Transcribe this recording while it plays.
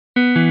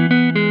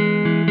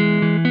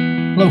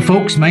Hello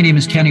folks, my name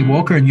is Kenny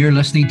Walker and you're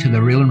listening to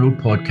the Rail and Road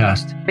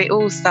podcast. It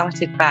all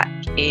started back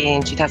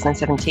in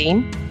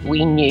 2017.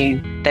 We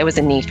knew there was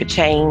a need for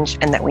change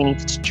and that we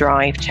needed to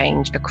drive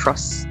change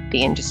across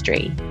the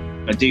industry.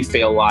 I do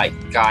feel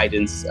like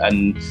guidance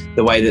and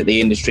the way that the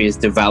industry has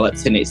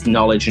developed in its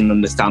knowledge and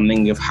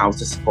understanding of how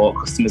to support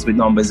customers with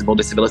non-visible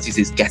disabilities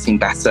is getting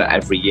better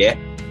every year.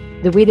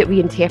 The way that we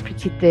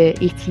interpreted the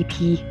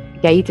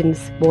ATP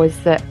guidance was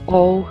that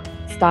all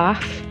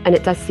staff, and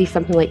it does say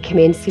something like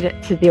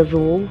commensurate to their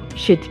role,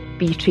 should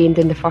be trained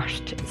in the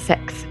first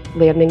 6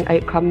 learning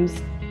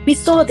outcomes. We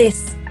saw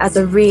this as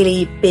a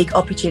really big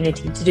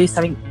opportunity to do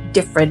something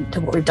different to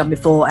what we've done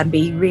before and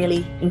be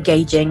really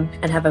engaging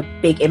and have a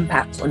big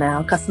impact on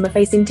our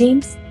customer-facing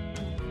teams.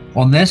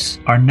 On this,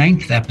 our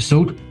 9th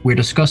episode, we're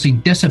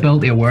discussing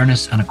disability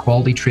awareness and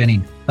equality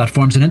training that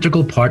forms an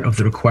integral part of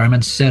the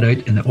requirements set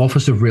out in the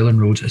Office of Rail and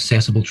Road's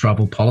Accessible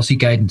Travel Policy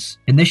Guidance.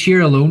 In this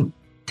year alone,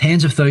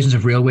 tens of thousands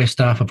of railway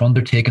staff have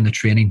undertaken the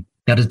training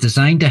that is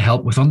designed to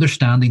help with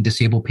understanding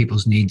disabled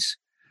people's needs,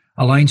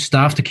 allowing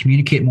staff to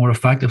communicate more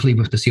effectively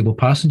with disabled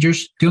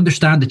passengers, to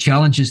understand the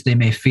challenges they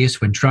may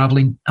face when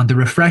travelling, and to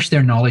refresh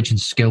their knowledge and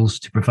skills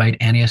to provide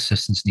any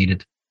assistance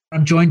needed.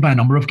 I'm joined by a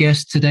number of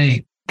guests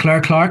today. Claire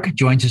Clark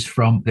joins us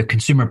from the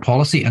Consumer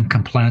Policy and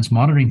Compliance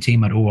Monitoring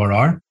team at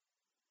ORR,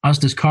 as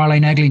does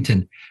Caroline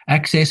Eglinton,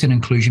 Access and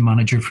Inclusion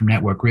Manager from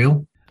Network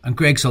Rail, and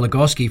Greg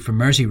Zologowski from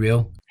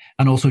Merseyrail,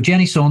 and also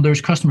Jenny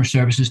Saunders, Customer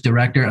Services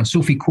Director, and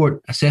Sophie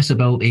Court,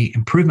 Accessibility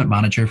Improvement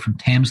Manager from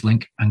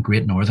Thameslink and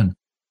Great Northern.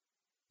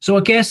 So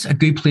I guess a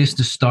good place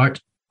to start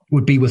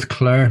would be with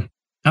Claire.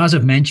 As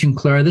I've mentioned,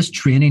 Claire, this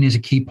training is a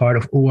key part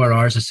of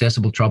ORR's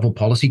Accessible Travel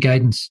Policy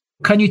Guidance.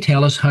 Can you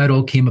tell us how it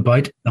all came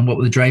about and what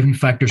were the driving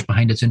factors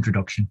behind its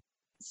introduction?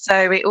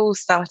 So it all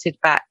started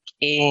back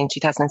in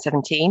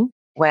 2017,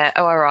 where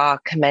ORR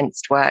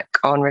commenced work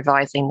on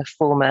revising the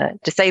former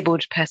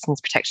Disabled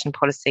Persons Protection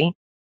Policy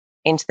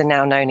into the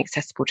now known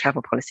Accessible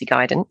Travel Policy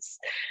Guidance.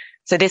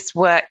 So this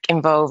work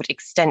involved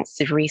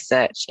extensive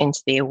research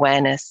into the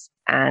awareness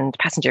and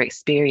passenger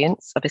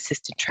experience of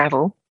assisted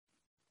travel.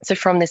 So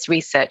from this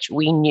research,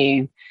 we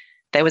knew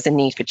there was a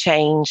need for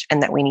change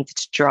and that we needed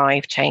to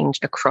drive change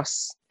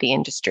across the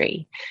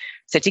industry.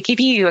 So to give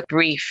you a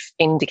brief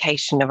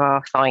indication of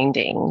our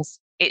findings,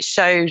 it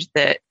showed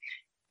that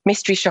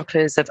mystery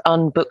shoppers of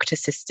unbooked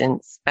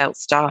assistance felt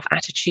staff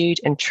attitude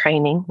and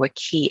training were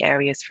key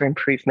areas for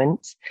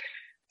improvement.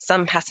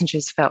 Some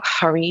passengers felt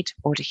hurried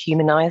or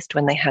dehumanised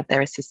when they had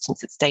their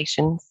assistance at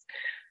stations.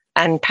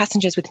 And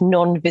passengers with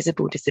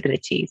non-visible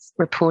disabilities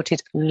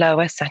reported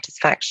lower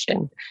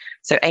satisfaction,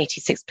 so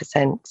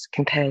 86%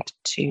 compared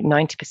to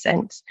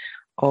 90%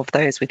 of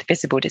those with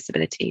visible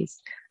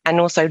disabilities, and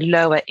also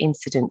lower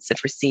incidence of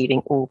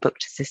receiving all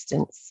booked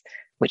assistance,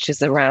 which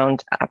is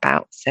around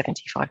about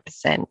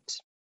 75%.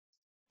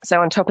 So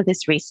on top of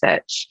this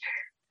research,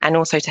 and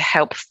also to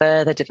help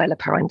further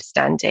develop our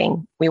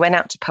understanding, we went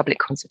out to public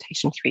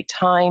consultation 3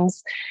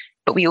 times,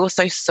 but we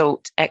also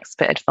sought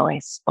expert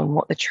advice on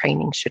what the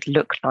training should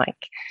look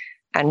like.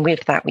 And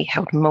with that, we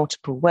held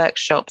multiple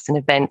workshops and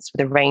events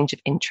with a range of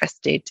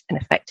interested and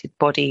affected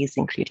bodies,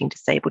 including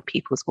disabled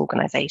people's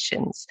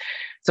organisations.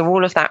 So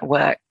all of that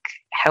work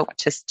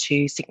helped us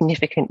to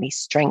significantly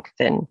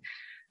strengthen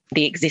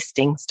the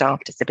existing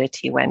staff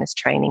disability awareness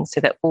training so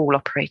that all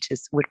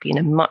operators would be in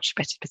a much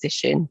better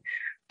position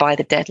by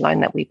the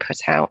deadline that we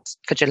put out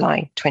for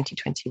July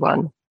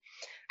 2021.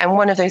 And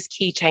one of those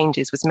key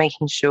changes was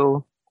making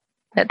sure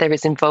that there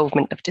is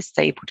involvement of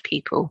disabled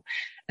people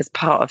as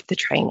part of the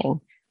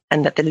training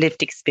and that the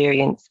lived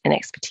experience and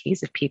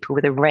expertise of people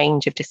with a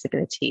range of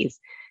disabilities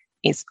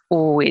is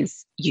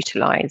always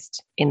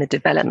utilised in the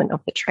development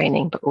of the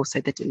training, but also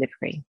the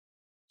delivery.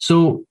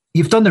 So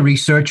you've done the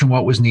research on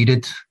what was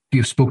needed.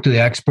 You've spoke to the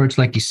experts,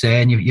 like you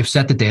say, and you've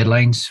set the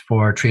deadlines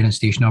for training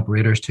station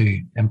operators to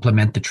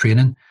implement the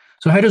training.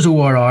 So how does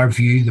ORR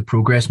view the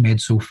progress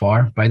made so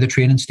far by the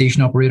training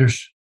station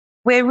operators?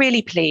 We're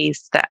really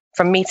pleased that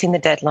from meeting the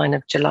deadline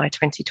of July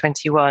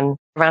 2021,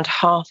 around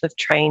half of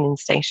train and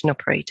station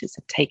operators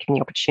have taken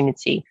the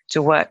opportunity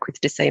to work with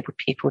disabled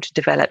people to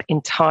develop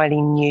entirely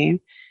new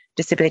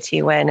disability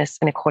awareness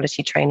and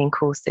equality training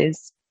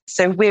courses.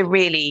 So we're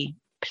really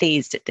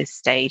pleased at this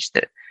stage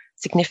that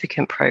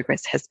significant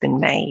progress has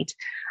been made.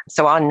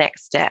 So our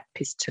next step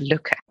is to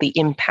look at the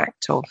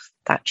impact of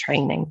that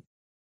training.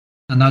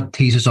 And that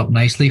tees us up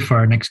nicely for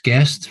our next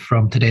guest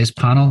from today's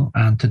panel.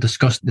 And to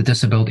discuss the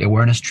disability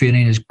awareness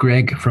training is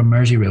Greg from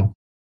Merseyrail.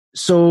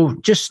 So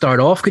just start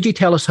off, could you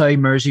tell us how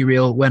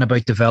Merseyrail went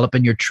about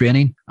developing your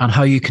training and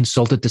how you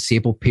consulted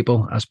disabled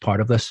people as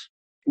part of this?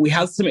 We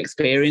had some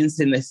experience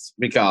in this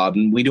regard,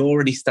 and we'd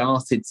already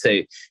started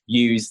to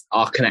use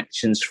our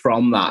connections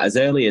from that as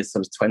early as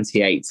sort of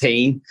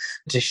 2018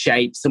 to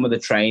shape some of the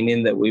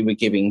training that we were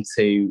giving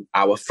to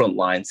our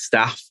frontline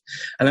staff.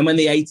 And then when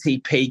the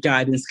ATP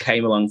guidance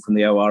came along from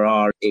the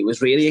ORR, it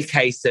was really a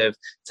case of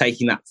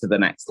taking that to the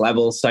next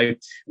level. So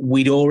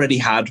we'd already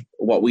had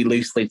what we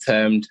loosely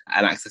termed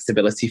an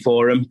accessibility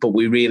forum, but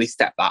we really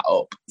stepped that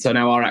up. So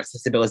now our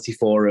accessibility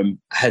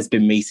forum has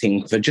been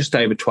meeting for just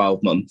over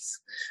 12 months,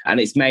 and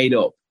it's made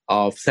up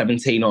of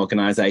 17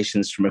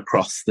 organisations from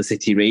across the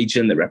city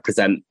region that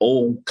represent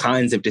all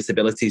kinds of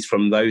disabilities,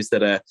 from those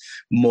that are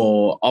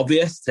more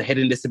obvious to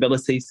hidden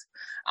disabilities.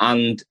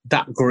 And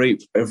that group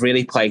have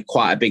really played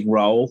quite a big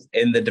role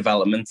in the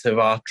development of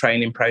our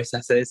training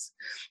processes.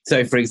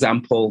 So, for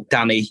example,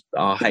 Danny,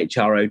 our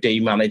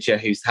HROD manager,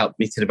 who's helped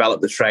me to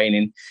develop the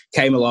training,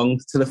 came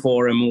along to the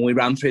forum and we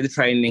ran through the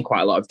training in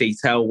quite a lot of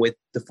detail with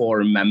the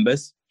forum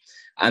members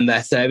and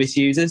their service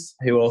users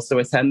who also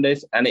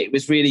attended. And it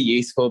was really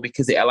useful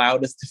because it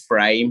allowed us to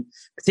frame,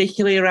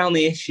 particularly around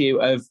the issue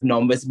of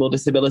non-visible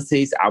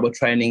disabilities, our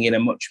training in a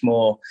much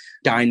more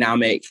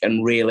dynamic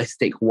and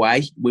realistic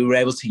way. We were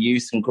able to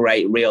use some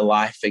great real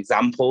life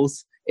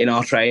examples in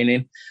our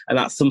training, and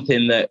that's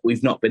something that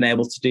we've not been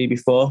able to do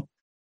before.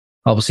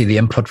 Obviously, the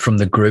input from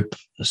the group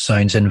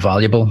sounds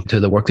invaluable to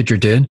the work that you're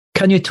doing.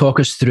 Can you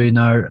talk us through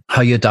now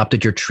how you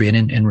adapted your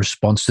training in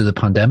response to the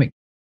pandemic?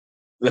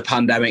 The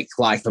pandemic,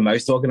 like for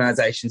most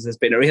organisations, has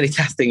been a really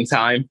testing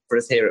time for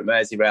us here at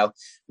Merseyrail.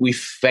 We've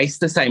faced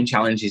the same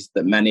challenges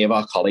that many of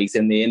our colleagues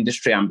in the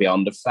industry and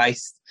beyond have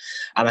faced.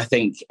 And I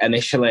think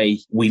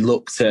initially we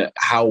looked at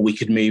how we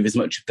could move as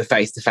much of the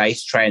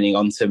face-to-face training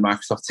onto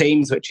Microsoft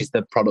Teams, which is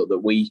the product that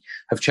we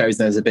have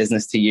chosen as a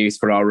business to use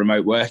for our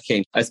remote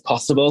working, as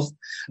possible.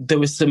 There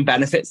was some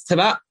benefits to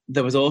that.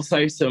 There was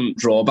also some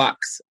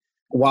drawbacks.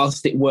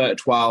 Whilst it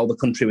worked while the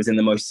country was in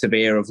the most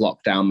severe of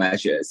lockdown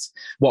measures,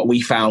 what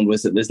we found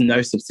was that there's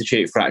no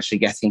substitute for actually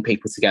getting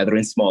people together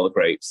in smaller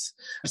groups.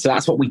 So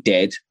that's what we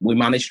did. We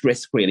managed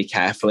risk really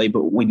carefully,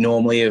 but we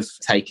normally have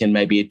taken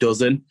maybe a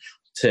dozen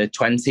to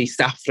 20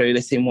 staff through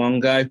this in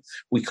one go.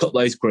 We cut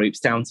those groups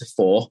down to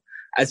 4.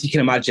 As you can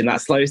imagine, that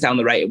slows down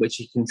the rate at which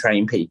you can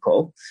train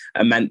people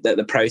and meant that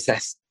the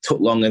process took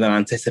longer than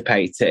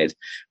anticipated,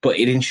 but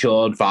it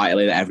ensured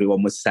vitally that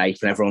everyone was safe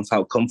and everyone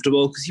felt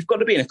comfortable, because you've got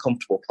to be in a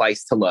comfortable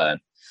place to learn,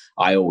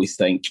 I always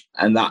think,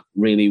 and that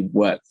really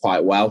worked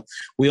quite well.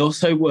 We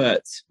also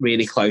worked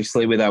really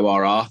closely with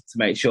ORR to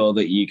make sure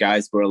that you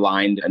guys were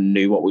aligned and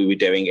knew what we were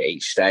doing at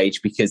each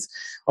stage, because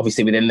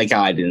obviously within the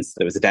guidance,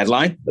 there was a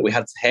deadline that we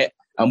had to hit.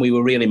 And we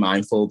were really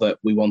mindful that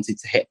we wanted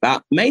to hit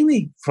that,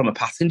 mainly from a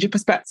passenger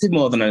perspective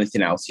more than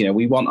anything else. You know,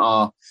 we want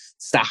our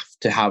staff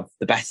to have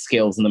the best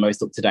skills and the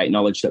most up-to-date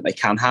knowledge that they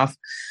can have.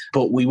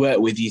 But we work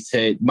with you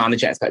to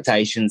manage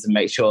expectations and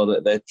make sure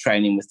that the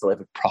training was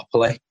delivered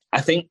properly. I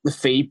think the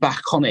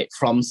feedback on it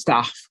from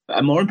staff,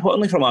 and more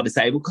importantly from our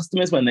disabled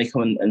customers when they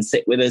come and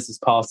sit with us as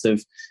part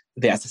of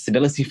the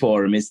Accessibility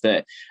Forum, is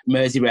that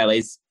Merseyrail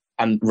is,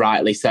 and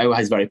rightly so,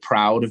 is very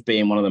proud of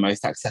being one of the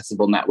most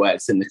accessible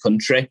networks in the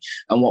country.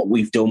 And what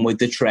we've done with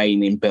the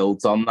training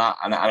builds on that.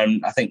 And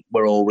I think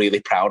we're all really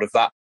proud of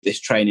that.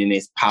 This training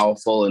is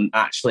powerful and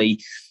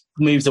actually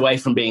moves away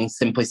from being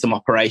simply some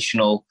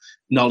operational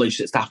knowledge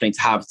that staff need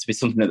to have to be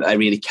something that they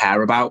really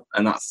care about.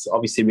 And that's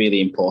obviously really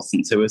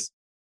important to us.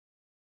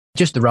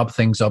 Just to wrap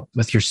things up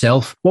with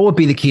yourself, what would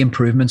be the key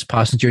improvements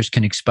passengers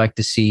can expect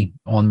to see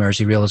on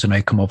Merseyrail as an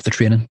outcome of the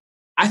training?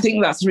 I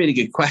think that's a really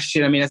good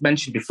question. I mean, as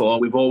mentioned before,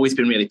 we've always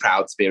been really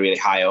proud to be a really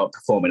high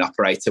performing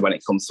operator when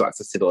it comes to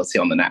accessibility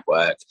on the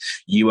network.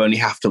 You only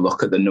have to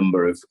look at the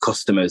number of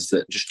customers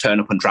that just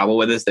turn up and travel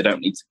with us. They don't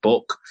need to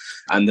book.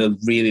 And the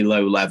really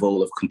low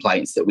level of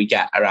complaints that we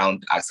get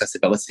around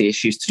accessibility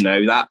issues to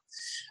know that.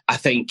 I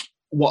think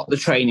what the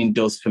training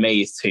does for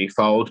me is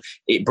twofold.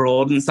 It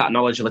broadens that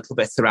knowledge a little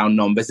bit around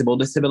non-visible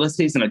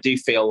disabilities. And I do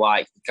feel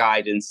like the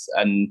guidance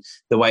and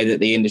the way that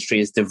the industry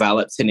has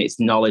developed in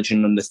its knowledge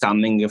and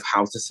understanding of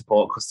how to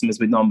support customers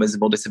with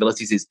non-visible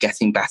disabilities is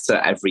getting better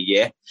every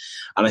year.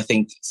 And I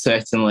think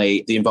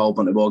certainly the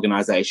involvement of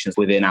organisations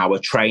within our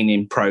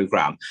training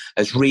programme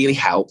has really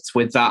helped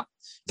with that.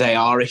 They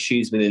are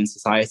issues within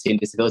society and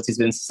disabilities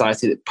within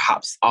society that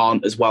perhaps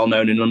aren't as well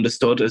known and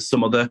understood as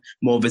some other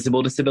more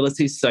visible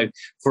disabilities. So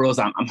for us,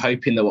 I'm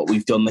hoping that what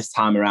we've done this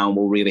time around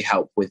will really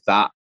help with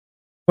that.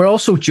 We're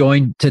also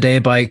joined today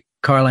by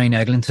Caroline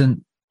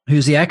Eglinton,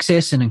 who's the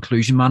Access and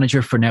Inclusion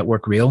Manager for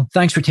Network Rail.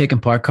 Thanks for taking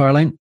part,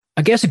 Caroline.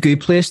 I guess a good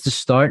place to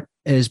start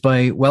is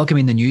by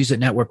welcoming the news that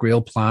Network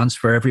Rail plans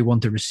for everyone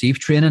to receive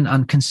training,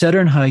 and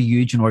considering how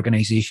huge an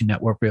organisation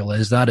Network Rail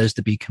is, that is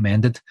to be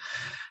commended.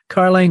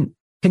 Caroline,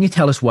 can you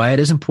tell us why it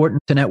is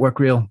important to Network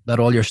Rail that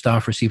all your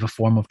staff receive a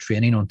form of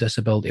training on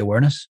disability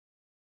awareness?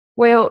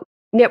 Well,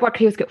 Network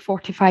Rail's got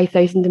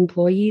 45,000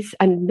 employees,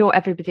 and not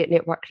everybody at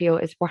Network Rail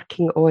is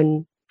working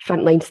on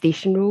frontline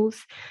station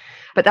roles.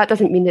 But that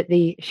doesn't mean that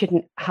they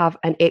shouldn't have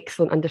an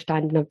excellent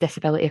understanding of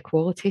disability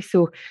equality.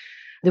 So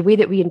the way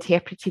that we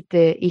interpreted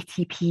the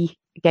ATP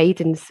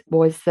guidance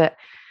was that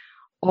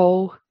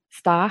all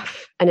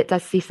staff, and it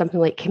does say something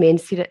like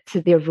commensurate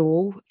to their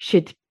role,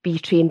 should be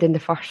trained in the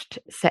first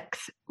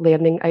 6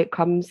 learning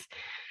outcomes.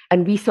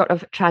 And we sort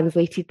of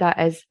translated that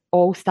as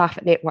all staff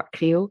at Network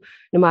Rail,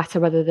 no matter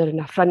whether they're in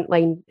a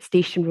frontline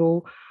station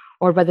role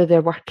or whether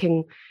they're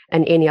working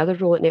in any other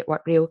role at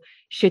Network Rail,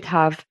 should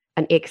have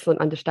an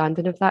excellent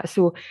understanding of that.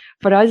 So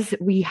for us,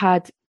 we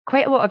had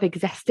quite a lot of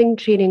existing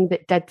training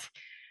that did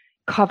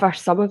cover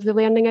some of the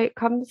learning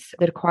outcomes,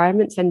 the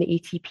requirements in the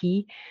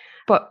ATP.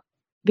 But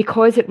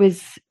because it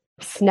was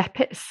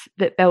snippets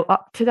that built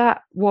up to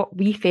that, what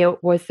we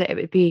felt was that it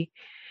would be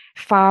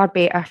far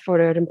better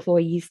for our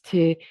employees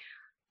to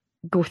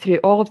go through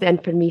all of the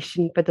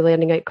information for the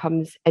learning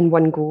outcomes in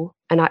one go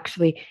and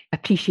actually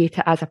appreciate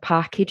it as a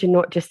package and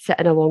not just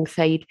sitting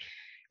alongside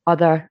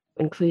other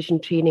inclusion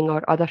training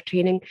or other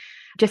training,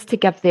 just to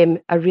give them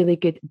a really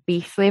good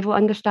base level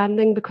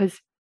understanding.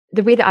 Because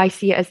the way that I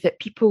see it is that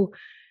people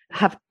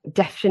have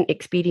different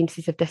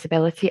experiences of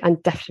disability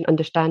and different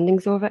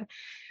understandings of it.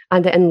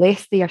 And that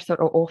unless they are sort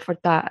of offered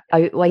that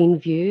outline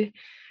view,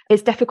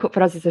 it's difficult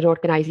for us as an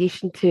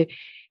organisation to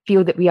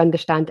feel that we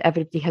understand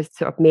everybody has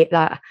sort of met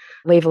that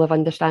level of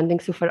understanding.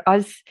 So for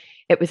us,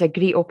 it was a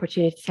great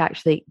opportunity to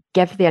actually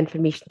give the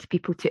information to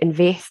people to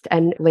invest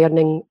in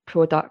learning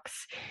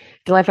products,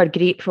 deliver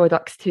great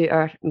products to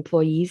our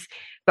employees,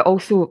 but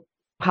also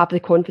have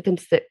the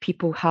confidence that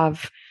people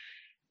have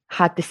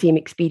had the same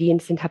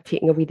experience and have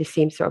taken away the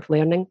same sort of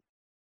learning.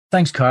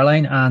 Thanks,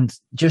 Caroline. And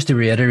just to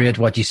reiterate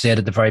what you said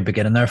at the very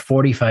beginning there,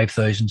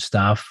 45,000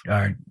 staff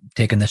are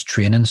taking this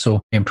training,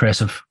 so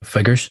impressive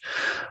figures.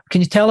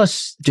 Can you tell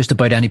us just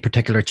about any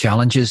particular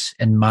challenges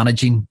in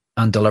managing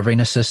and delivering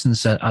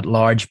assistance at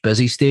large,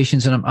 busy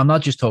stations? And I'm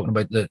not just talking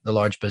about the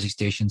large, busy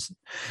stations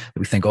that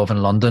we think of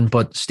in London,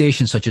 but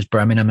stations such as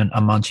Birmingham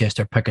and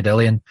Manchester,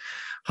 Piccadilly, and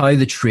how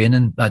the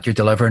training that you're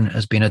delivering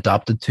has been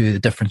adapted to the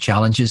different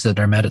challenges that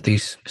are met at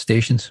these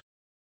stations.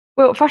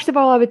 Well, first of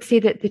all, I would say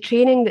that the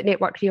training that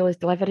Network Rail is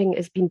delivering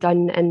has been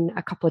done in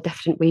a couple of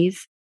different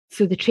ways.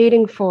 So the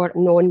training for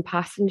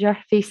non-passenger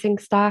facing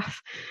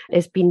staff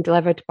is being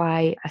delivered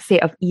by a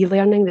set of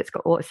e-learning that's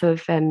got lots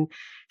of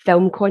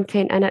film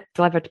content in it,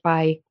 delivered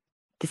by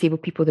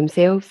disabled people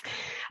themselves.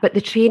 But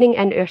the training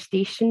in our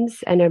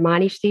stations, in our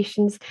managed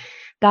stations,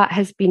 that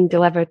has been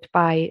delivered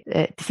by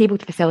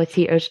disabled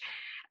facilitators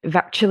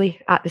virtually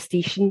at the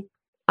station.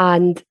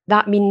 And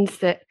that means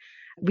that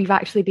we've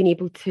actually been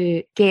able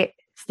to get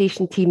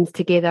station teams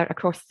together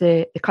across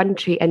the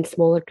country in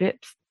smaller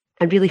groups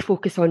and really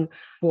focus on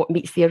what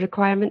meets their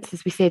requirements.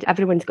 As we said,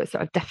 everyone's got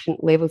sort of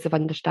different levels of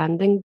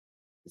understanding.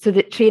 So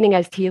the training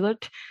is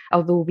tailored,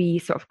 although we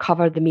sort of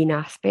cover the main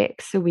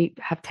aspects. So we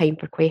have time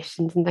for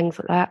questions and things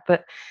like that.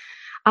 But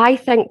I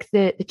think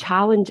the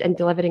challenge in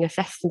delivering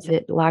assistance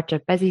at larger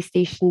busy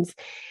stations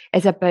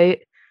is about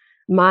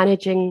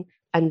managing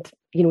and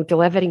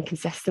delivering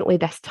consistently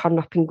this turn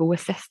up and go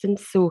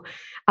assistance. So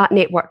at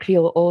Network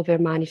Rail, all of our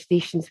managed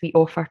stations, we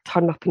offer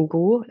turn up and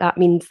go. That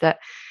means that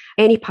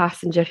any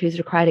passenger who's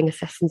requiring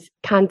assistance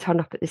can turn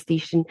up at the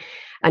station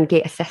and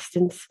get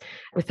assistance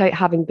without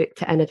having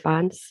booked it in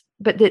advance.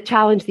 But the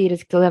challenge there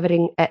is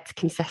delivering it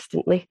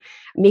consistently,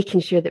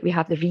 making sure that we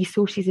have the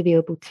resources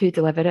available to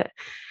deliver it,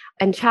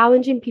 and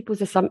challenging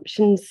people's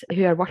assumptions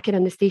who are working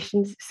in the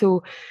stations.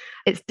 So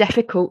it's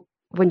difficult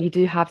when you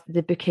do have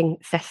the booking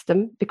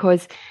system,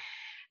 because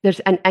there's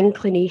an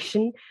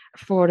inclination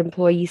for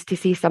employees to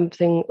say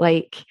something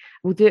like,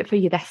 we'll do it for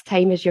you this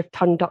time as you've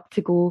turned up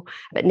to go,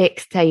 but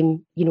next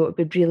time, it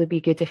would really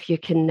be good if you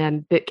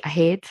can book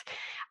ahead.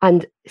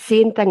 And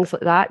saying things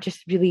like that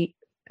just really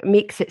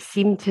makes it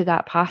seem to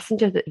that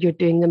passenger that you're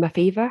doing them a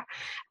favour.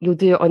 You'll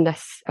do it on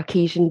this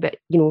occasion, but,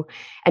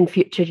 in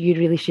future, you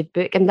really should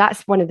book. And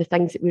that's one of the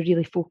things that we're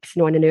really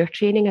focusing on in our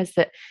training, is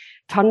that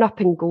turn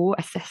up and go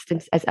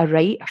assistance is a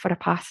right for a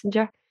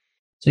passenger.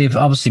 So you've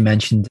obviously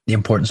mentioned the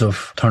importance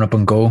of turn up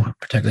and go,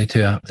 particularly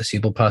to a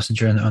disabled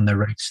passenger and their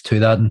rights to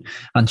that,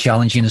 and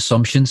challenging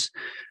assumptions.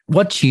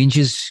 What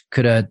changes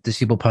could a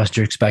disabled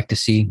passenger expect to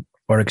see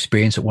or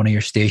experience at one of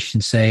your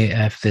stations, say,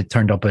 if they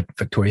turned up at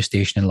Victoria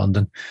Station in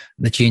London?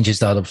 The changes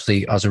that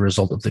obviously as a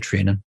result of the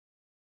training.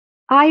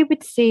 I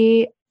would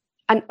say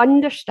an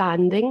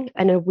understanding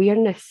and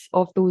awareness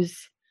of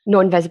those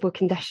non-visible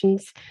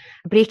conditions,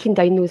 breaking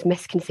down those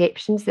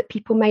misconceptions that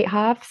people might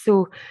have.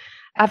 So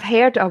I've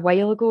heard a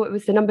while ago, it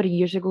was a number of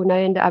years ago now,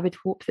 and I would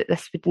hope that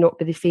this would not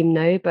be the same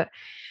now, but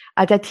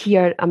I did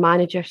hear a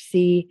manager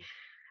say,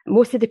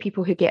 most of the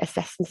people who get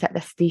assistance at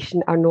this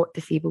station are not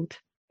disabled.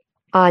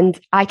 And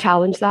I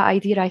challenge that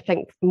idea. I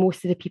think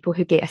most of the people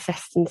who get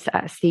assistance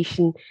at a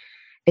station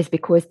is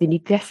because they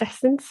need the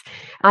assistance.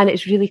 And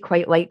it's really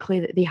quite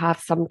likely that they have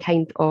some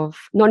kind of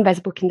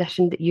non-visible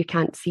condition that you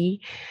can't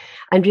see.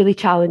 And really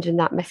challenging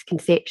that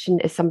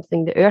misconception is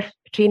something that our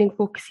training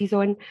focuses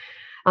on.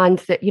 And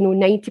that,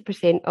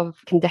 90% of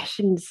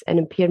conditions and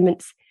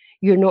impairments,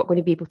 you're not going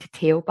to be able to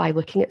tell by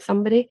looking at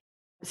somebody.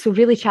 So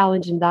really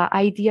challenging that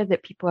idea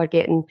that people are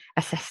getting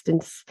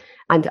assistance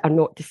and are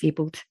not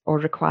disabled or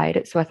require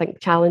it. So I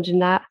think challenging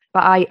that.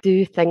 But I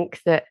do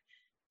think that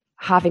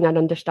having an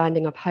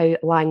understanding of how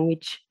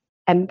language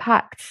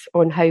impacts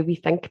on how we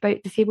think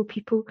about disabled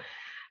people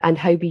and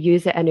how we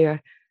use it in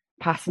our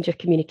passenger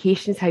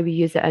communications, how we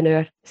use it in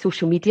our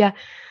social media.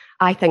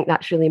 I think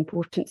that's really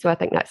important. So I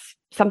think that's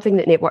something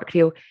that Network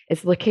Rail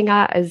is looking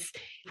at, is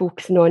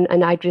focusing on,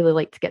 and I'd really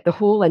like to get the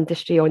whole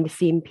industry on the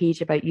same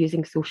page about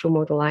using social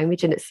model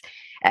language. And it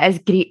is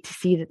great to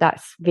see that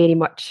that's very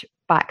much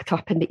backed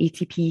up in the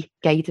ATP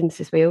guidance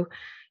as well,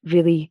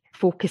 really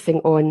focusing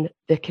on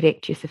the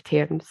correct use of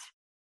terms.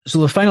 So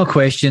the final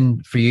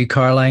question for you,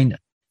 Caroline,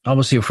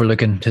 obviously if we're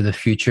looking to the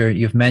future,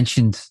 you've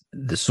mentioned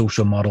the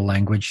social model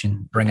language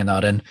and bringing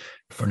that in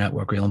for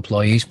Network Rail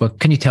employees, but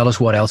can you tell us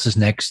what else is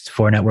next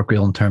for Network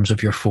Rail in terms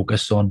of your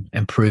focus on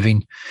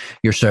improving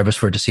your service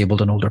for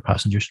disabled and older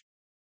passengers?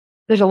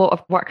 There's a lot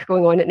of work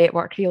going on at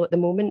Network Rail at the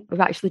moment. We've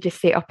actually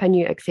just set up a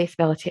new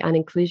accessibility and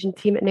inclusion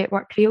team at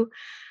Network Rail,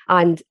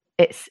 and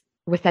it's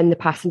within the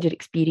passenger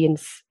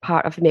experience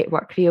part of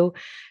Network Rail.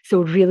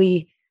 So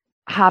really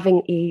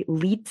having a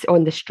lead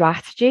on the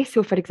strategy.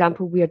 So for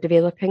example, we are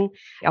developing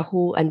a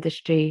whole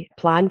industry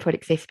plan for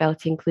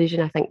accessibility inclusion.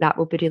 I think that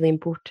will be really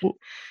important.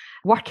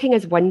 Working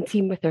as one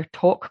team with our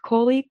TALK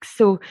colleagues,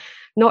 so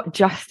not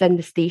just in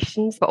the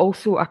stations, but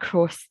also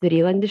across the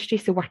rail industry.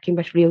 So working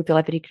with Rail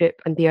Delivery Group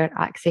and their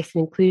Access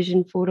and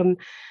Inclusion Forum,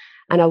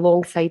 and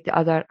alongside the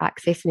other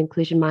Access and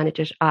Inclusion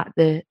managers at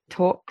the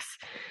talks.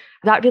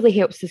 That really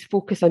helps us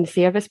focus on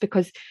service,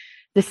 because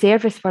the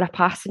service for a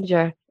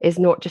passenger is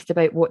not just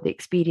about what they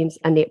experience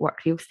in a Network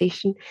Rail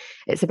station,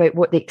 it's about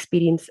what they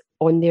experience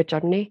on their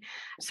journey.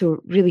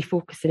 So really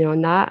focusing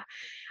on that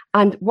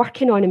and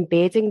working on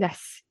embedding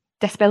this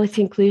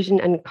disability inclusion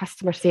and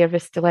customer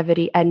service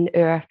delivery in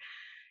our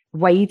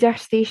wider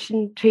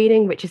station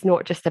training, which is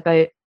not just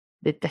about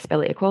the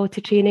disability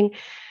equality training.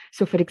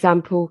 So for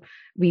example,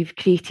 we've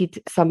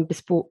created some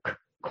bespoke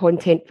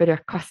content for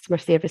our customer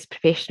service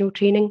professional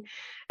training,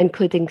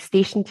 including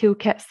station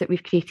toolkits that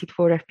we've created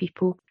for our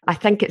people. I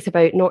think it's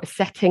about not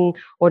sitting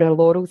on our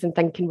laurels and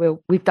thinking,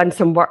 well, we've done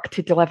some work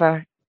to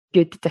deliver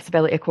good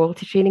disability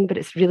equality training, but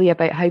it's really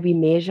about how we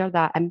measure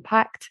that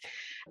impact.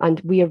 And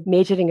we are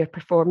measuring our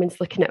performance,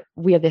 looking at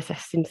where the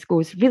assistance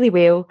goes really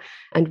well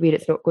and where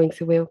it's not going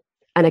so well.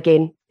 And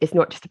again, it's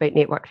not just about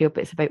Network Rail,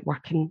 but it's about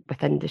working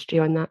with industry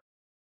on that.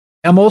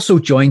 I'm also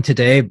joined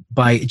today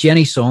by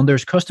Jenny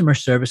Saunders, Customer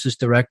Services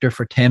Director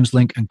for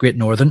Thameslink and Great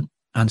Northern,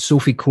 and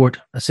Sophie Court,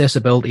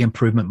 Accessibility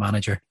Improvement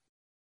Manager.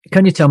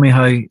 Can you tell me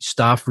how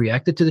staff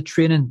reacted to the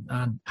training,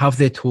 and have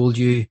they told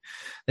you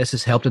this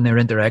has helped in their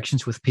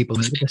interactions with people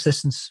needing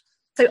assistance?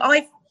 So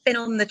I've been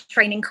on the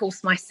training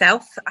course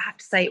myself. I have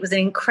to say it was an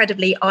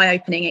incredibly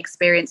eye-opening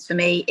experience for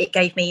me. It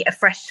gave me a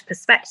fresh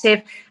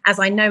perspective, as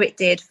I know it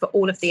did for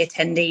all of the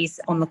attendees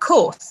on the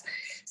course.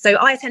 So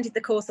I attended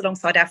the course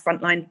alongside our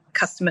frontline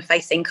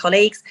customer-facing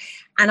colleagues.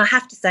 And I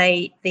have to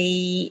say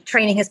the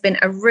training has been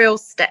a real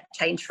step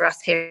change for us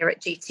here at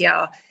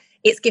GTR.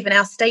 It's given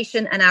our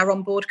station and our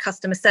onboard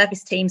customer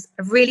service teams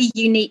a really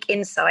unique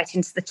insight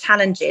into the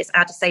challenges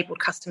our disabled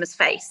customers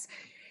face.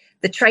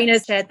 The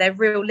trainers shared their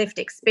real lived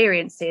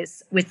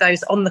experiences with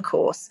those on the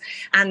course,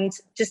 and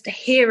just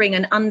hearing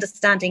and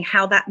understanding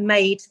how that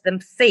made them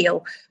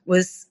feel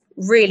was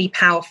really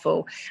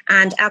powerful.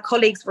 And our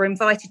colleagues were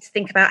invited to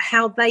think about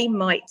how they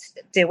might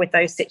deal with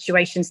those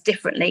situations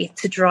differently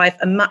to drive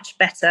a much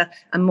better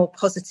and more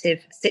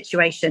positive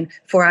situation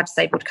for our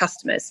disabled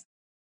customers.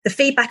 The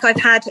feedback I've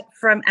had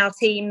from our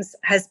teams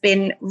has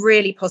been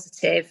really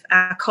positive.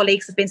 Our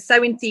colleagues have been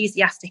so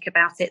enthusiastic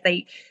about it.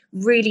 They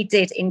really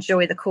did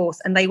enjoy the course,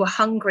 and they were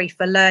hungry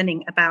for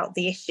learning about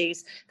the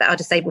issues that our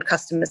disabled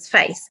customers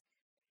face.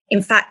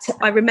 In fact,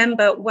 I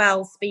remember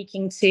well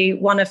speaking to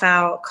one of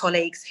our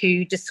colleagues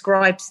who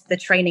described the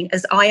training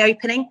as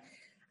eye-opening.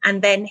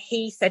 And then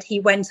he said he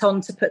went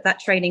on to put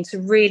that training to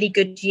really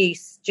good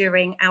use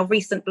during our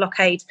recent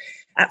blockade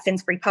at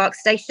Finsbury Park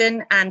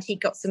Station. And he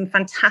got some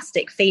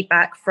fantastic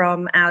feedback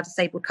from our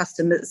disabled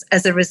customers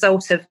as a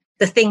result of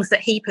the things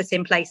that he put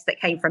in place that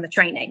came from the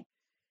training.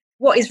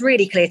 What is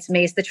really clear to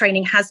me is the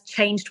training has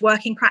changed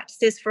working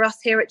practices for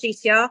us here at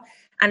GTR.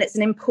 And it's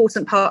an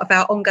important part of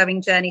our ongoing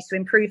journey to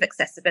improve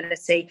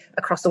accessibility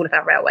across all of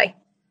our railway.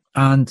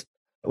 And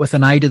with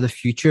an eye to the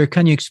future,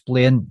 can you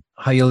explain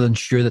how you'll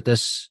ensure that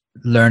this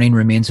learning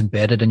remains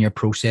embedded in your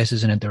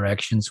processes and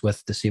interactions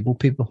with disabled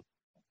people?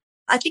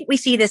 I think we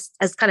see this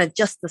as kind of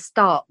just the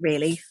start,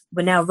 really.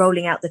 We're now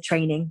rolling out the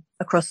training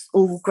across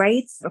all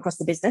grades, across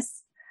the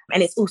business.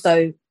 And it's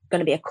also going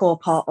to be a core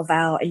part of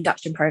our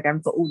induction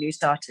program for all new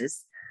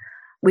starters.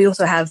 We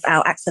also have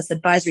our Access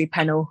Advisory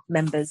Panel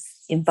members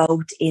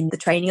involved in the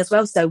training as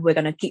well. So we're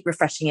going to keep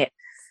refreshing it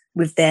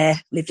with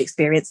their lived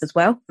experience as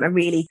well, and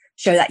really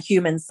show that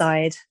human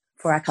side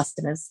for our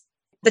customers.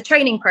 The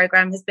training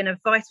program has been a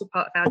vital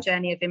part of our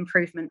journey of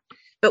improvement,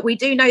 but we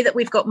do know that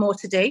we've got more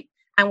to do.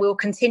 and we'll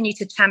continue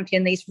to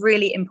champion these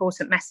really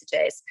important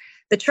messages.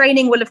 The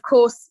training will, of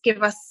course,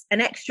 give us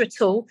an extra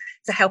tool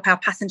to help our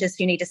passengers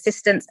who need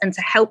assistance and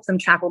to help them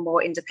travel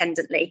more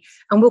independently.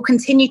 And we'll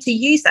continue to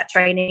use that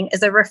training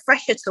as a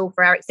refresher tool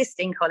for our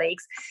existing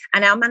colleagues,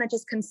 and our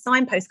managers can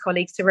signpost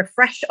colleagues to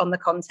refresh on the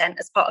content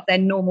as part of their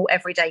normal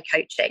everyday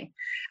coaching.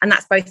 And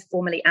that's both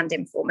formally and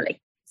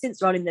informally.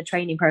 Since rolling the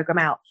training program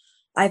out,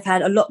 I've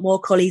had a lot more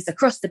colleagues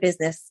across the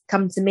business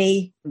come to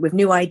me with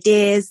new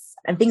ideas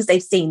and things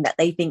they've seen that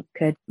they think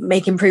could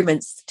make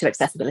improvements to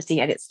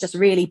accessibility. And it's just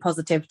really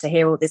positive to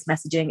hear all this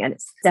messaging. And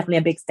it's definitely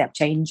a big step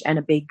change and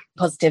a big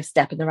positive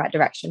step in the right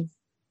direction.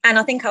 And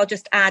I think I'll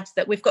just add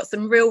that we've got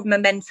some real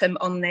momentum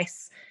on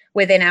this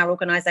within our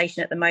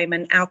organisation at the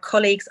moment. Our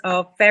colleagues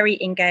are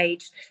very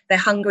engaged. They're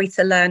hungry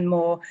to learn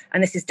more.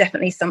 And this is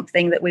definitely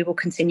something that we will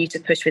continue to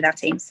push with our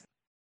teams.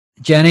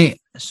 Jenny,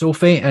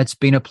 Sophie, it's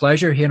been a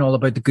pleasure hearing all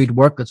about the good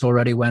work that's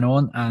already went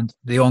on and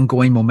the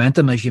ongoing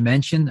momentum, as you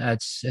mentioned.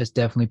 It's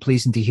definitely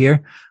pleasing to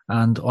hear,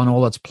 and on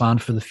all that's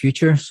planned for the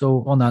future.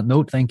 So on that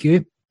note, thank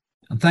you.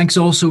 And thanks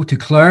also to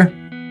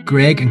Claire,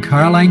 Greg and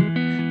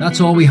Caroline.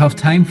 That's all we have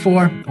time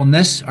for on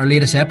this, our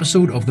latest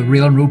episode of the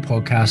Rail and Road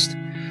podcast.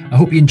 I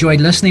hope you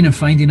enjoyed listening and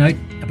finding out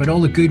about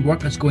all the good work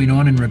that's going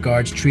on in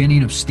regards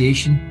training of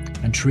station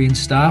and train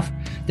staff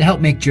to help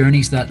make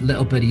journeys that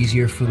little bit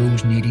easier for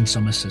those needing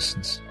some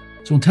assistance.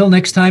 So until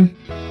next time,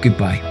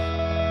 goodbye.